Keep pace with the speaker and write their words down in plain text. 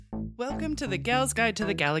Welcome to the Gals Guide to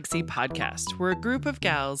the Galaxy podcast, where a group of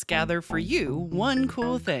gals gather for you one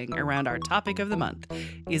cool thing around our topic of the month.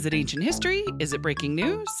 Is it ancient history? Is it breaking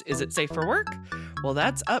news? Is it safe for work? Well,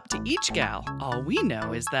 that's up to each gal. All we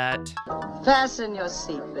know is that... Fasten your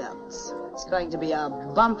seatbelts. It's going to be a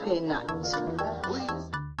bumpy night.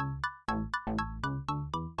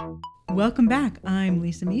 Welcome back. I'm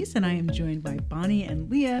Lisa Meese, and I am joined by Bonnie and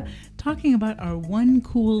Leah talking about our one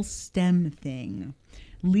cool STEM thing.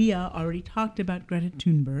 Leah already talked about Greta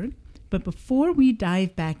Thunberg, but before we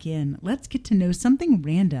dive back in, let's get to know something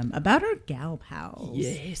random about our gal pals.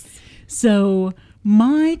 Yes. So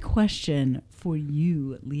my question for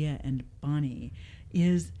you, Leah and Bonnie,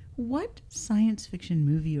 is what science fiction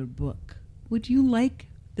movie or book would you like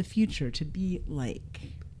the future to be like?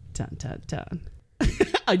 Dun, dun, dun.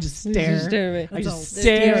 I just stare. I just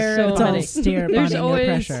stare. So It's all many. stare, Bonnie, no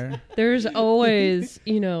pressure. There's always,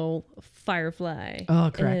 Firefly.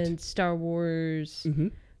 Oh, correct. And Star Wars. Mm-hmm.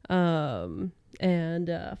 And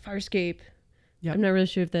Farscape. Yep. I'm not really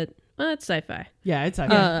sure if that... it's sci-fi. Yeah, it's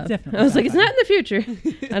Definitely. I was like, it's not in the future.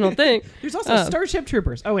 I don't think. There's also Starship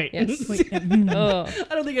Troopers. Oh, wait. Yes. I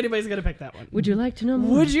don't think anybody's going to pick that one. Would you like to know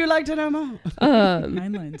more? Would you like to know more?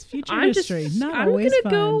 Heinlein's future history. Not I'm always gonna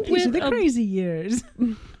fun. go These are with the crazy years.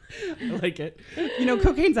 I like it.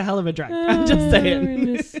 Cocaine's a hell of a drug. I'm just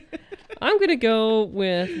saying. I'm going to go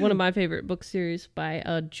with one of my favorite book series by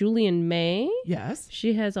Julian May. Yes.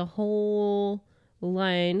 She has a whole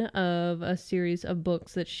line of a series of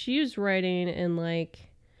books that she was writing in like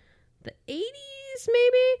the 80s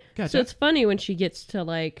maybe. Gotcha. So it's funny when she gets to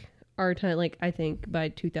like our time, like I think by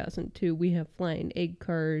 2002 we have flying egg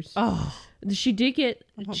cars. Oh, She did get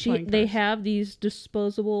flying they cars. have these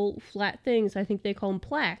disposable flat things. I think they call them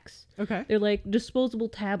plaques. okay. They're like disposable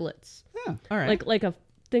tablets. Yeah. All right.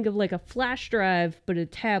 Think of like a flash drive but a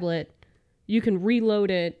tablet. You can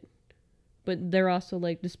reload it, but they're also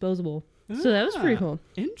like disposable. So that was pretty cool.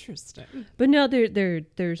 Interesting. But no,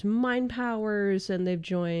 there's mind powers, and they've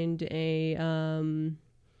joined a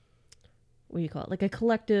what do you call it? Like a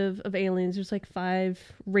collective of aliens. There's like 5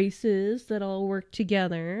 races that all work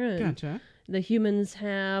together. And Gotcha. the humans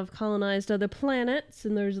have colonized other planets,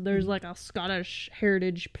 and there's like a Scottish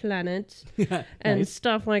heritage planet and Nice.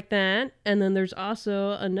 stuff like that. And then there's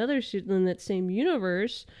also another suit in that same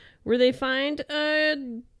universe where they find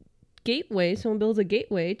a gateway. Someone builds a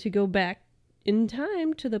gateway to go back in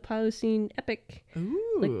time to the Pliocene epoch, Ooh.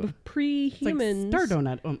 like pre-humans. It's like Star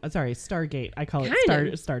Donut. Sorry, Stargate. I call it Kind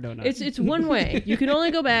of. Star Donut. It's one way. You can only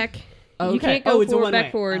go back. okay. You can't go it's a one back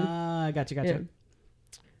way. forward. Gotcha.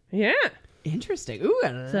 Yeah. Interesting. Ooh,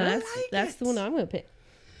 So that's the one I'm gonna pick.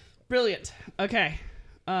 Brilliant. Okay.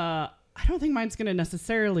 I don't think mine's going to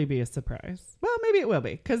necessarily be a surprise. Well, maybe it will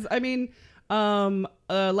be. Because,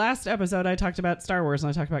 last episode I talked about Star Wars and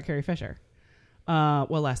I talked about Carrie Fisher.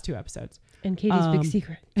 Last 2 episodes. And Katie's big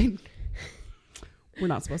secret. We're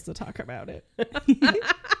not supposed to talk about it.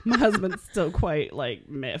 My husband's still quite,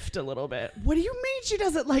 miffed a little bit. What do you mean she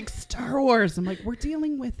doesn't like Star Wars? I'm like, we're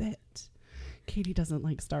dealing with it. Katie doesn't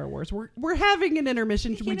like Star Wars. We're having an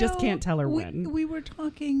intermission. We just can't tell her when. We were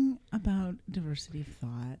talking about diversity of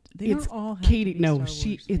thought. They It's don't all have Katie. to be No, Star she.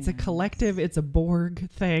 Wars It's a fans. collective. It's a Borg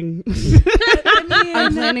thing. I mean,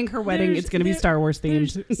 I'm planning her wedding. there's- It's going to be there- Star Wars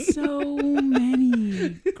themed. There's so many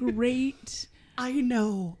great. I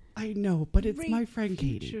know, but it's great my friend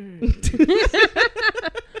Katie. features.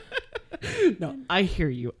 No, I hear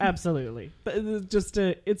you absolutely. But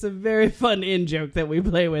it's a very fun in joke that we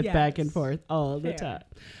play with back and Yes. forth all the Fair.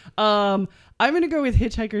 time. I'm gonna go with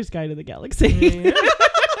Hitchhiker's Guide to the Galaxy.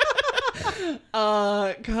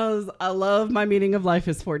 Because I love My Meaning of Life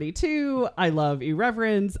is 42. I love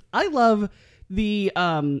Irreverence. I love the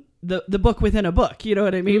book within a book. You know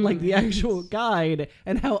what I mean? Like the actual guide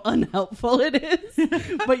and how unhelpful it is,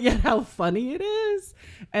 but yet how funny it is,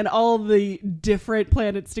 and all the different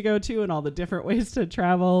planets to go to and all the different ways to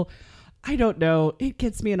travel. I don't know. It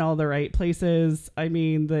gets me in all the right places. I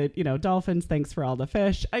mean, dolphins, thanks for all the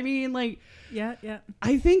fish. I mean, Yeah.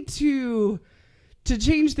 I think to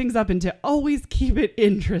change things up and to always keep it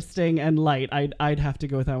interesting and light, I'd have to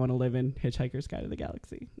go with I Want to Live in Hitchhiker's Guide to the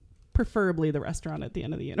Galaxy. Preferably the restaurant at the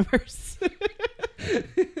end of the universe.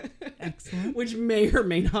 Excellent. Which may or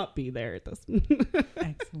may not be there at this.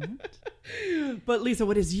 Excellent. But Lisa,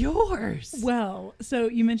 what is yours? Well, so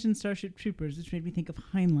you mentioned Starship Troopers, which made me think of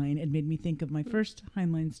Heinlein. It made me think of my first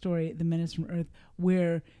Heinlein story, The Menace from Earth,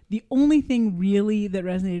 where the only thing really that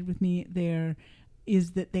resonated with me there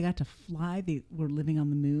is that they got to fly. They were living on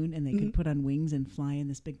the moon, and they could put on wings and fly in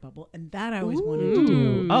this big bubble. And that I always wanted to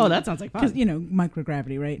do. Oh, that sounds like fun. Because,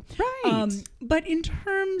 microgravity, right? Right. But in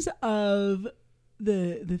terms of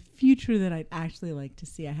the future that I'd actually like to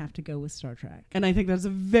see, I have to go with Star Trek. And I think that's a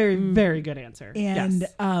very, very good answer. And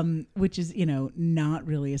yes. Which is, not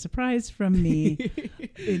really a surprise from me,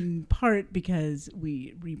 in part because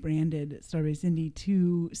we rebranded Starbase Indie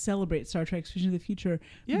to celebrate Star Trek's Vision of the Future.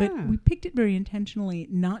 Yeah. But we picked it very intentionally,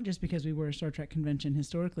 not just because we were a Star Trek convention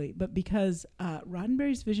historically, but because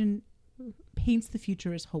Roddenberry's vision paints the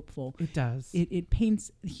future as hopeful. It does. It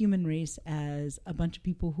paints the human race as a bunch of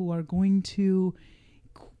people who are going to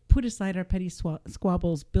put aside our petty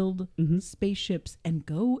squabbles, build spaceships, and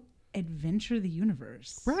go adventure the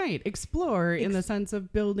universe. Right. Explore in the sense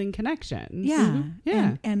of building connections. Yeah.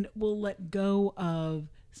 Yeah. And we'll let go of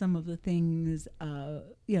some of the things,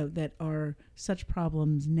 that are such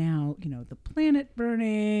problems now, the planet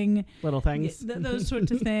burning, Little things. those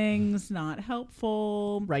sorts of things, not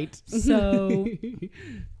helpful. Right. So,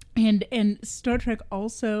 and Star Trek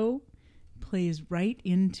also plays right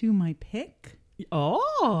into my pick.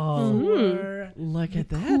 Oh. For Look at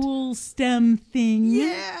the that. cool STEM thing.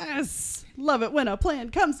 Yes. Love it when a plan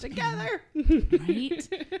comes together. Right?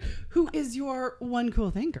 Who is your one cool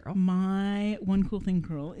thing, girl? My one cool thing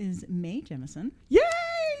girl is Mae Jemison.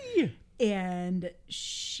 Yay! And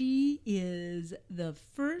she is the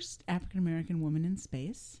first African-American woman in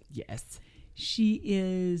space. Yes. She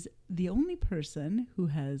is the only person who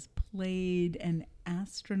has played an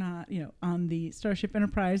astronaut, on the Starship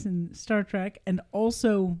Enterprise and Star Trek, and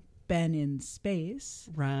also been in space.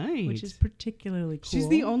 Right. Which is particularly cool. She's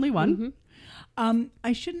the only one.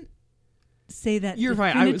 I shouldn't say that You're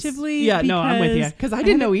right. definitively. I'm with you. Because I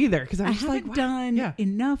didn't know either. Because I I was just like, haven't wow. done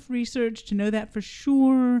enough research to know that for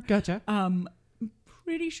sure. Gotcha.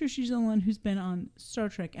 Pretty sure she's the one who's been on Star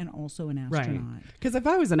Trek and also an astronaut. Because if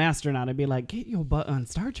I was an astronaut, I'd be like, get your butt on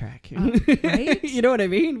Star Trek. Right? You know what I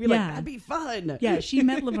mean? Be like, Yeah. that'd be fun. Yeah, she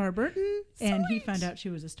met LeVar Burton, and he Sweet. found out she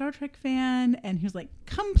was a Star Trek fan, and he was like,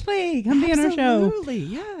 come be on our show. Absolutely,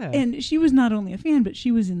 yeah. And she was not only a fan, but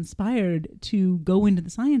she was inspired to go into the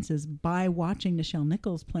sciences by watching Nichelle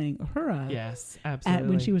Nichols playing Uhura yes, absolutely.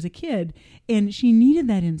 when she was a kid. And she needed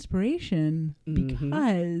that inspiration Mm-hmm.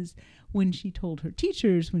 because when she told her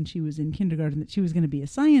teachers when she was in kindergarten that she was going to be a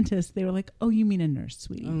scientist, they were like, oh, you mean a nurse,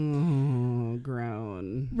 sweetie. Oh,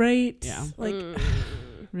 grown. Right? Yeah. Like,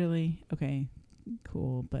 really? Okay,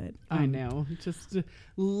 cool. But I know. Just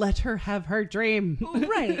let her have her dream.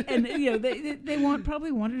 right. And, they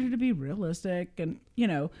probably wanted her to be realistic and,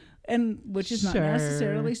 and which is not Sure.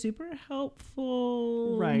 necessarily super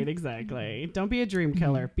helpful. Right, exactly. Don't be a dream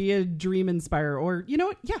killer. Be a dream inspirer. Or, you know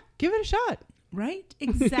what? Yeah, give it a shot. Right?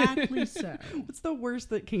 Exactly so. What's the worst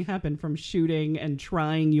that can happen from shooting and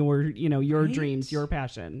trying your Right? dreams, your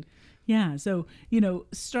passion? Yeah. So,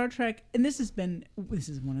 Star Trek, and this is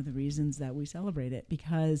one of the reasons that we celebrate it,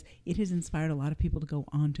 because it has inspired a lot of people to go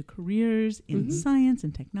on to careers in science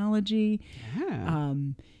and technology. Yeah.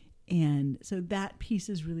 And so that piece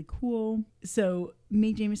is really cool. So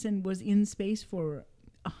Mae Jemison was in space for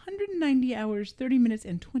 190 hours, 30 minutes,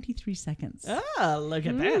 and 23 seconds. Ah, look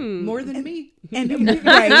at that. More than me. And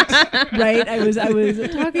right. I was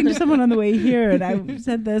talking to someone on the way here, and I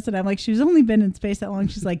said this, and I'm like, she's only been in space that long.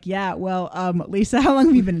 She's like, yeah, well, Lisa, how long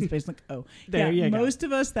have you been in space? I'm like, oh, There you go. most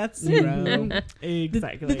of us, that's zero.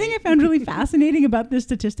 Exactly. The thing I found really fascinating about this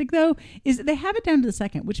statistic, though, is they have it down to the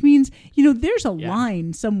second, which means, there's a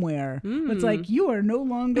line somewhere that's like, you are no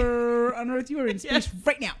longer on Earth, you are in space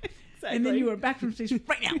right now. And then you are back from space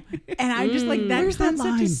right now. And I just like that Where's that concept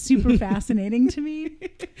line? is super fascinating to me.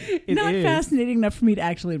 Not is. fascinating enough for me to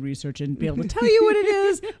actually research and be able to tell you what it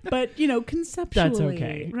is, but conceptually. That's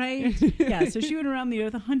okay. Right? Yeah. So she went around the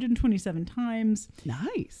Earth 127 times.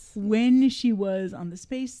 Nice. When she was on the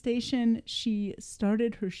space station, she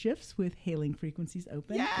started her shifts with hailing frequencies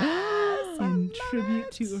open. Yes. In tribute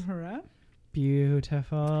to Uhura.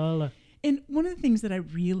 Beautiful. And one of the things that I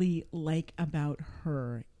really like about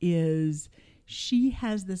her is she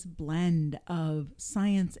has this blend of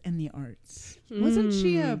science and the arts. Wasn't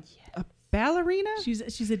she a ballerina? She's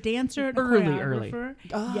a dancer and a Early. choreographer.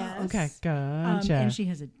 Oh, yes. okay. Gotcha. And she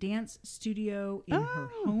has a dance studio in her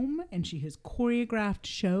home, and she has choreographed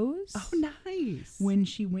shows. Oh, nice. When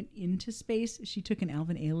she went into space, she took an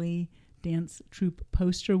Alvin Ailey dance troupe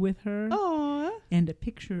poster with her. Aw. And a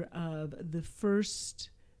picture of the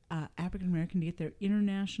first African American to get their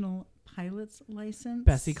international pilot's license.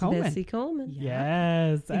 Bessie Coleman. Bessie Coleman. Yeah.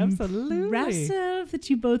 Yes, absolutely. Impressive that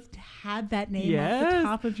you both had that name off the Yes.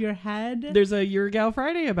 top of your head. There's a Your Gal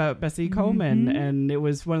Friday about Bessie Coleman, and it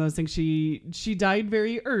was one of those things. She died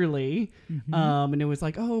very early, and it was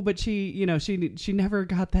like, oh, but she never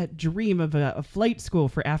got that dream of a flight school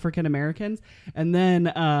for African Americans. And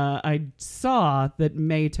then I saw that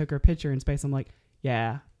Mae took her picture in space. I'm like,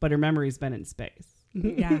 Yeah, but her memory's been in space.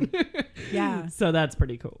 Yeah. Yeah. So that's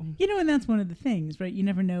pretty cool. You know, and that's one of the things, right? You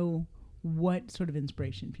never know what sort of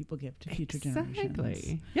inspiration people give to future generations.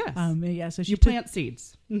 Exactly. Yes. Yeah. So she you took, plant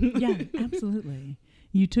seeds. yeah, absolutely.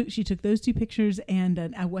 She took those two pictures and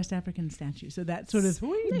a West African statue. So that sort of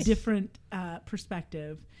Sweet. different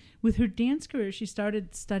perspective. With her dance career, she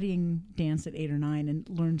started studying dance at 8 or 9 and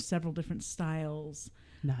learned several different styles.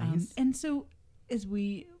 Nice. And so, as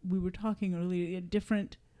we were talking earlier,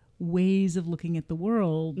 different ways of looking at the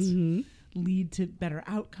world lead to better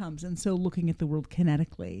outcomes. And so looking at the world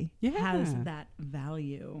kinetically has that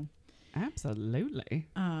value. Absolutely.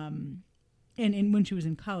 And when she was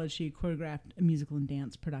in college, she choreographed a musical and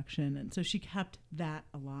dance production. And so she kept that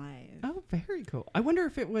alive. Oh, very cool. I wonder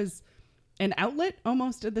if it was an outlet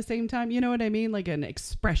almost at the same time. You know what I mean? Like an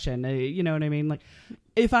expression. You know what I mean? Like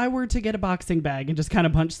if I were to get a boxing bag and just kind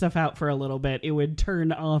of punch stuff out for a little bit, it would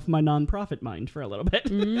turn off my nonprofit mind for a little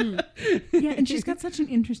bit. Yeah, and she's got such an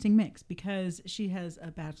interesting mix because she has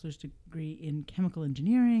a bachelor's degree in chemical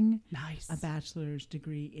engineering, Nice. a bachelor's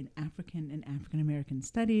degree in African and African American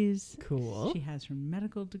studies. Cool. She has her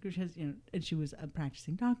medical degree. She has, and she was a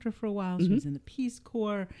practicing doctor for a while. She was in the Peace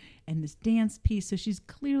Corps and this dance piece. So she's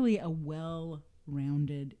clearly a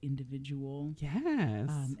well-rounded individual. Yes.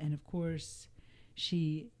 And of course,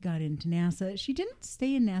 she got into NASA. She didn't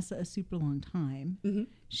stay in NASA a super long time.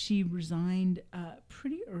 She resigned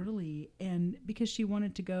pretty early, and because she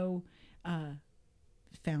wanted to go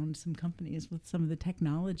found some companies with some of the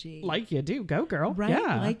technology. Like you do. Go, girl. Right,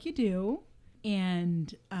 Yeah. like you do.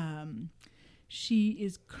 And she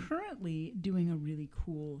is currently doing a really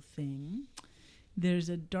cool thing. There's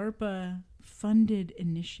a DARPA-funded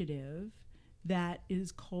initiative that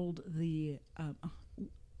is called the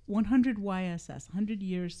 100 YSS,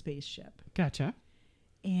 100-year spaceship. Gotcha.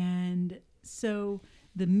 And so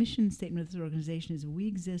the mission statement of this organization is, we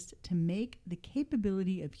exist to make the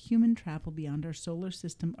capability of human travel beyond our solar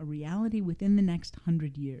system a reality within the next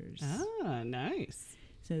 100 years. Ah, nice.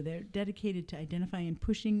 So they're dedicated to identifying and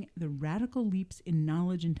pushing the radical leaps in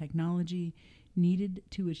knowledge and technology needed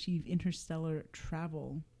to achieve interstellar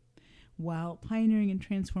travel, while pioneering and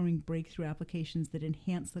transforming breakthrough applications that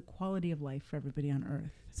enhance the quality of life for everybody on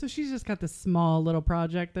Earth. So she's just got this small little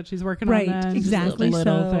project that she's working Right, on. Then. exactly. Just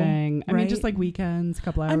a little So, thing. I mean, just right. like weekends, a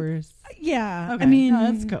couple hours. Yeah. Okay. I mean,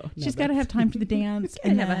 No, that's cool. No, she's got to have time for the dance.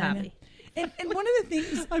 And have a then- hobby. And one of the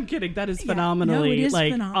things... I'm kidding. That is Yeah, phenomenally no, it is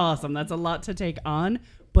like phenomenal. awesome. That's a lot to take on,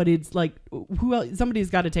 but it's like who else? Somebody's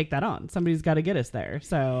got to take that on. Somebody's got to get us there.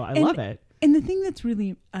 So I love it. And the thing that's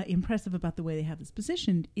really impressive about the way they have this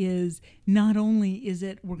positioned is not only is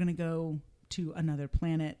it we're going to go to another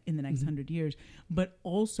planet in the next 100 years, but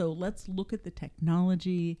also let's look at the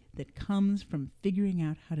technology that comes from figuring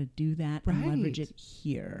out how to do that and leverage Right. it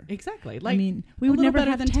here. Exactly. Like I mean, we a would little never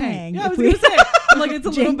better have than Tang. Yeah, I if was we- going to say. I'm like it's a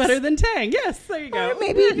little Jinx. better than Tang. Yes, there you go. Or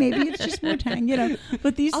maybe it's just more Tang,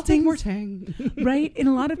 But these I'll things, take more Tang. right? And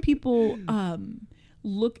a lot of people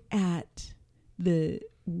look at the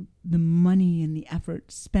money and the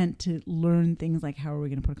effort spent to learn things like, how are we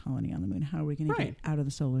going to put a colony on the moon? How are we going to Right. get out of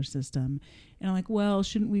the solar system? And I'm like, well,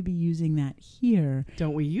 shouldn't we be using that here?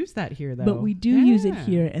 Don't we use that here though? But we do use it Yeah.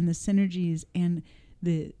 here, and the synergies and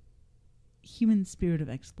the human spirit of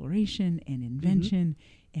exploration and invention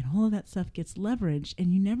and all of that stuff gets leveraged,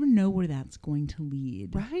 and you never know where that's going to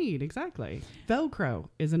lead. Right, exactly. Velcro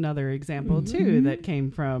is another example too that came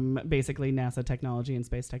from basically NASA technology and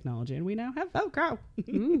space technology, and we now have Velcro.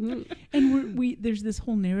 And we there's this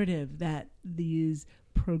whole narrative that these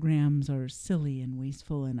programs are silly and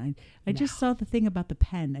wasteful, and I just saw the thing about the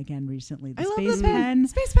pen again recently. The I love space the pen.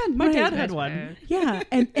 Space pen. My Right. dad had That's one. fair. Yeah,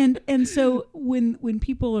 and so when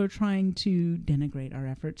people are trying to denigrate our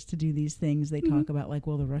efforts to do these things, they talk about like,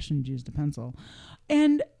 well, the Russians used a pencil,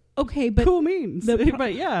 and okay, but Cool means.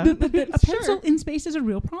 But yeah. but a pencil Sure. in space is a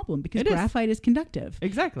real problem because It is. graphite is conductive.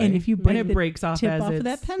 Exactly. And if you And break it the breaks off tip as off of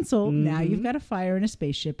that it's- pencil, now you've Mhm. got a fire in a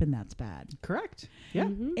spaceship, and that's bad. Correct. Yeah.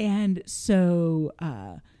 And so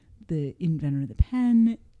the inventor of the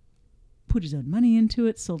pen put his own money into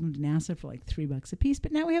it, sold them to NASA for like $3 a piece.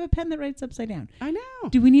 But now we have a pen that writes upside down. I know.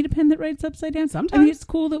 Do we need a pen that writes upside down? I Sometimes. mean, it's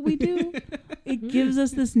cool that we do. It gives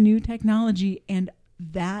us this new technology, and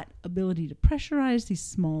that ability to pressurize these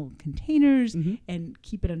small containers and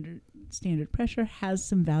keep it under standard pressure has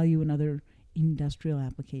some value in other industrial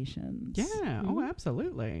applications. Yeah. Oh,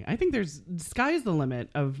 absolutely. I think there's sky's the limit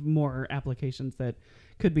of more applications that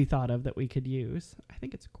could be thought of that we could use. I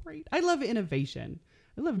think it's great. I love innovation.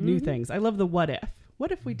 I love new things. I love the what if.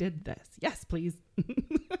 What if we did this? Yes, please.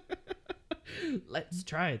 Let's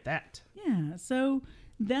try that. Yeah. So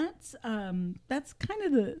That's kind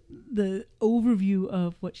of the overview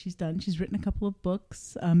of what she's done. She's written a couple of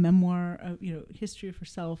books, a memoir, history of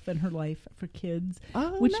herself and her life for kids,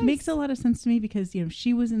 which nice. makes a lot of sense to me because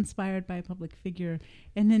she was inspired by a public figure,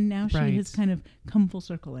 and then now she Right. has kind of come full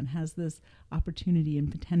circle and has this opportunity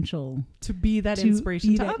and potential To be that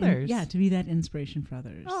inspiration to others. to be that inspiration for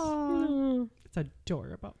others. Aw, it's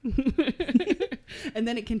adorable. And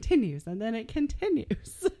then it continues, and then it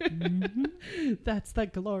continues. That's the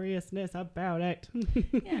gloriousness about it.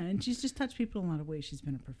 Yeah, and she's just touched people in a lot of ways. She's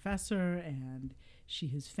been a professor, and she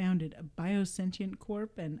has founded a Biosentient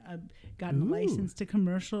Corp and gotten a license to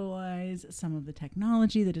commercialize some of the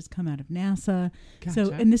technology that has come out of NASA. So,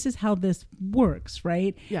 Gotcha. and this is how this works,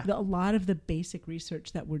 right? Yeah. A lot of the basic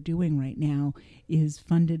research that we're doing right now is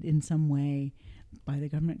funded in some way by the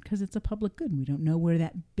government because it's a public good. We don't know where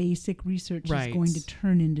that basic research Right. is going to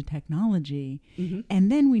turn into technology. Mhm.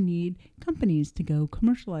 And then we need companies to go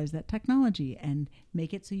commercialize that technology and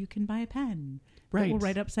make it so you can buy a pen that will Right.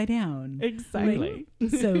 write upside down. Exactly.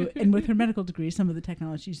 Right? So, and with her medical degree, some of the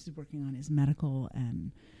technology she's working on is medical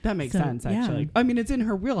and That makes So, sense, yeah. actually. I mean, it's in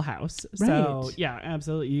her wheelhouse. So, Right. yeah,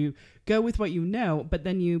 absolutely. You go with what you know, but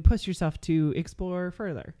then you push yourself to explore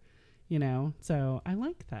further, So I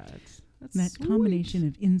like that. That's that sweet. combination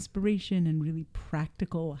of inspiration and really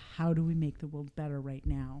practical, how do we make the world better right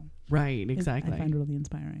now? Right, exactly. I find really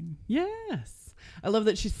inspiring. Yes. I love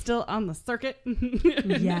that she's still on the circuit.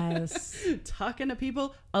 Yes. Talking to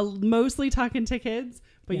people, mostly talking to kids.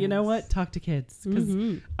 But you know Yes. what? Talk to kids. Because,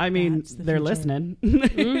 Mhm. I mean, That's the they're future. listening.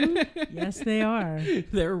 Yes, they are.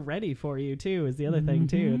 They're ready for you, too, is the other thing,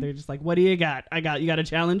 too. Mhm. They're just like, what do you got? You got a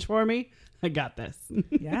challenge for me? I got this.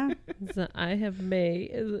 Yeah. So I have May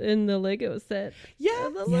in the Lego set. Yeah.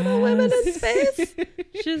 The little women in Yes. space.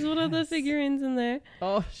 She's one of the Yes. figurines in there.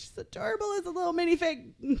 Oh, she's adorable as a little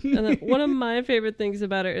minifig. And then one of my favorite things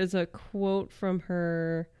about her is a quote from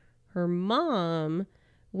her mom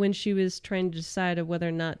when she was trying to decide of whether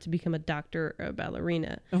or not to become a doctor or a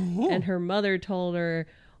ballerina. Oh. And her mother told her,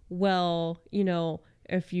 well,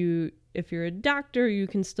 if you're a doctor, you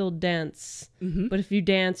can still dance. Mhm. But if you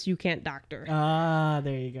dance, you can't doctor. Ah,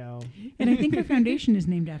 there you go. And I think her foundation is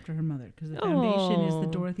named after her mother because the foundation is the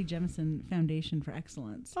Oh. Dorothy Jemison Foundation for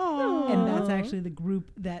Excellence. Oh, And that's actually the group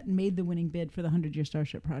that made the winning bid for the 100-Year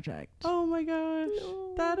Starship Project. Oh my gosh,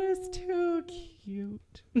 that is too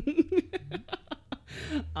cute.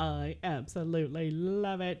 I absolutely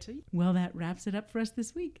love it. Well, that wraps it up for us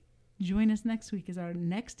this week. Join us next week as our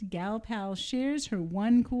next gal pal shares her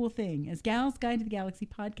one cool thing as Gal's Guide to the Galaxy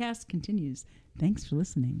podcast continues. Thanks for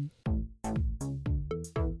listening.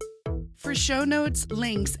 For show notes,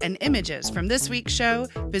 links, and images from this week's show,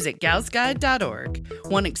 visit galsguide.org.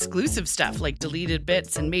 Want exclusive stuff like deleted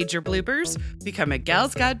bits and major bloopers? Become a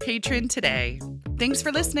Gals Guide patron today. Thanks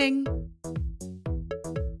for listening.